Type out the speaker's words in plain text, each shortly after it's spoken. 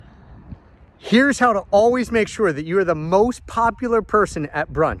Here's how to always make sure that you are the most popular person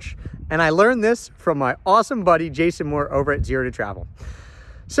at brunch. And I learned this from my awesome buddy, Jason Moore over at Zero to Travel.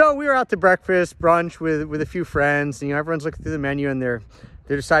 So we were out to breakfast, brunch with a few friends, and everyone's looking through the menu and they're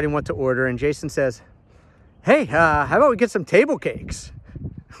deciding what to order. And Jason says, hey, how about we get some table cakes?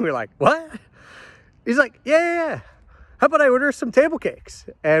 We're like, what? He's like, yeah. How about I order some table cakes?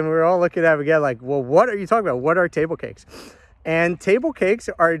 And we're all looking at him again like, well, what are you talking about? What are table cakes? And table cakes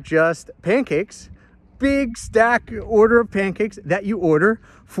are just pancakes, big stack order of pancakes that you order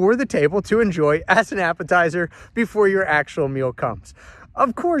for the table to enjoy as an appetizer before your actual meal comes.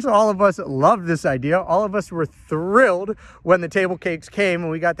 Of course, all of us loved this idea. All of us were thrilled when the table cakes came and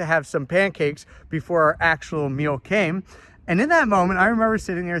we got to have some pancakes before our actual meal came. And in that moment, I remember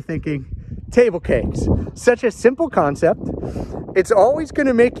sitting there thinking, table cakes, such a simple concept. It's always going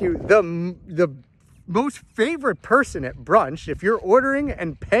to make you the most favorite person at brunch. If you're ordering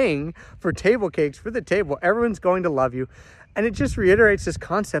and paying for table cakes for the table, everyone's going to love you. And it just reiterates this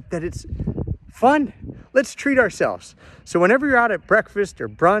concept that it's fun. Let's treat ourselves. So whenever you're out at breakfast or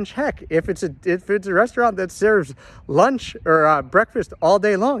brunch, heck, if it's a restaurant that serves lunch or breakfast all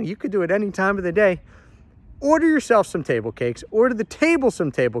day long, you could do it any time of the day. Order yourself some table cakes, order the table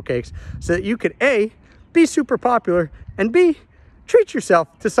some table cakes so that you could A, be super popular, and B, treat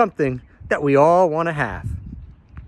yourself to something that we all want to have.